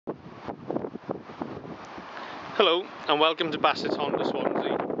Hello and welcome to Bassett's Honda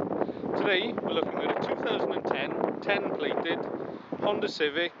Swansea. Today we're looking at a 2010 10-plated Honda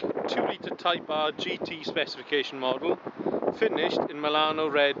Civic 2-litre Type-R GT specification model, finished in Milano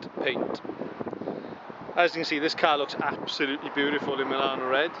red paint. As you can see, this car looks absolutely beautiful in Milano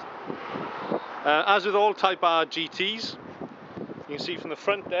red. As with all Type-R GTs, you can see from the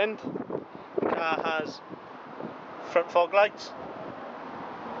front end, the car has front fog lights,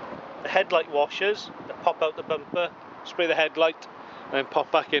 the headlight washers that pop out the bumper, spray the headlight and then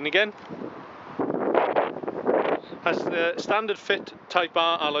pop back in again. Has the standard fit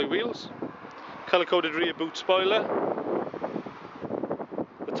Type-R alloy wheels, colour-coded rear boot spoiler,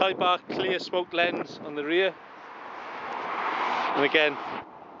 the Type-R clear smoke lens on the rear, and again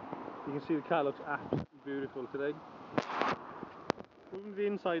you can see the car looks absolutely beautiful today. Moving to the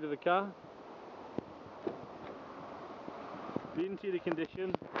inside of the car, the interior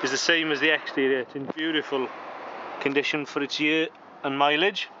condition is the same as the exterior. It's in beautiful condition for its year and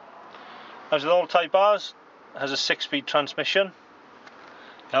mileage. As with all Type-Rs, it has a 6-speed transmission.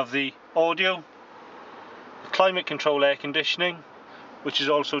 You have the audio, climate control air conditioning, which is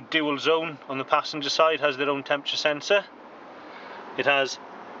also dual zone. On the passenger side has their own temperature sensor. It has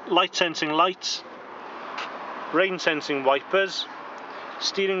light sensing lights, rain sensing wipers,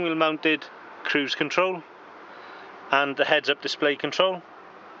 steering wheel mounted cruise control and the heads up display control,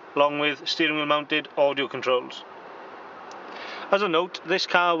 along with steering wheel mounted audio controls. As a note, this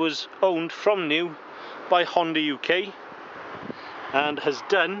car was owned from new by Honda UK and has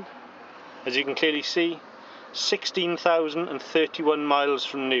done, as you can clearly see, 16,031 miles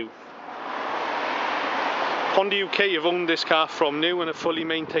from new. Honda UK have owned this car from new and have fully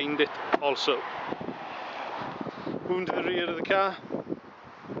maintained it also. Moving to the rear of the car,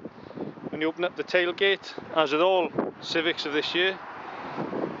 when you open up the tailgate, as with all Civics of this year,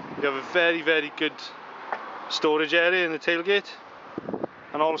 you have a very good storage area in the tailgate,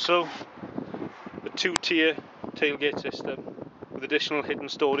 and also a 2-tier tailgate system with additional hidden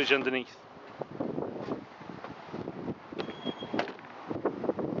storage underneath.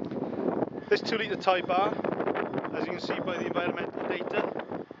 This 2-litre Type-R, as you can see by the environmental data,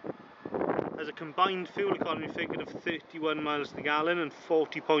 has a combined fuel economy figure of 31 miles to the gallon and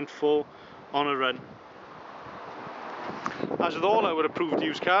 40.4 on a run. As with all our approved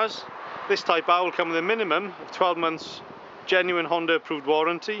used cars, this Type-R will come with a minimum of 12 months genuine Honda approved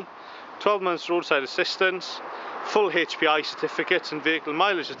warranty, 12 months roadside assistance, full HPI certificates and vehicle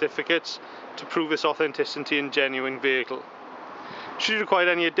mileage certificates to prove its authenticity and genuine vehicle. Should you require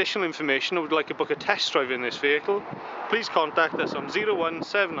any additional information or would like to book a test drive in this vehicle, please contact us on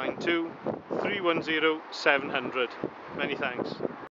 01792 310 700. Many thanks.